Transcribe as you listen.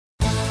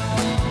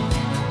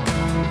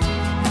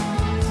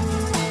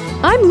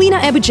I'm Lena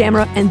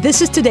Abujamra, and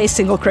this is today's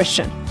Single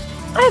Christian.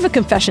 I have a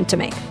confession to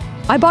make.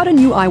 I bought a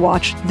new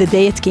iWatch the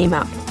day it came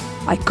out.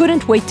 I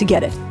couldn't wait to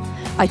get it.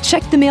 I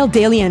checked the mail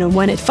daily, and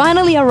when it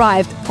finally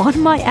arrived,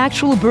 on my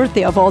actual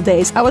birthday of all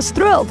days, I was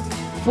thrilled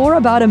for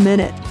about a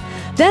minute.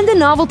 Then the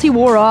novelty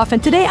wore off,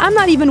 and today I'm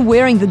not even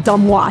wearing the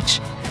dumb watch.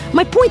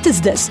 My point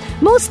is this: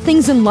 most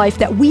things in life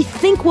that we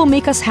think will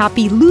make us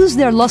happy lose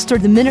their luster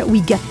the minute we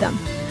get them.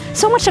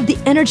 So much of the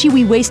energy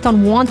we waste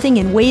on wanting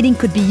and waiting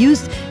could be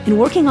used in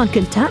working on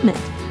contentment.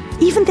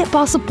 Even the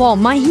Apostle Paul,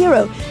 my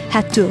hero,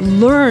 had to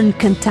learn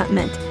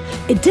contentment.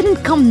 It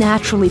didn't come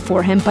naturally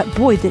for him, but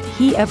boy, did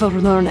he ever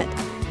learn it.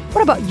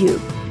 What about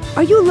you?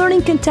 Are you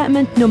learning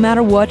contentment no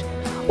matter what?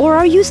 Or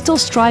are you still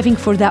striving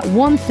for that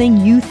one thing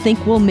you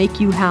think will make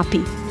you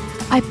happy?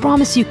 I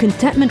promise you,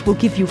 contentment will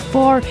give you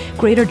far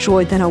greater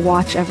joy than a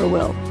watch ever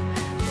will.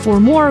 For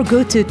more,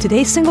 go to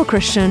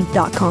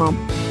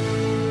todaysinglechristian.com.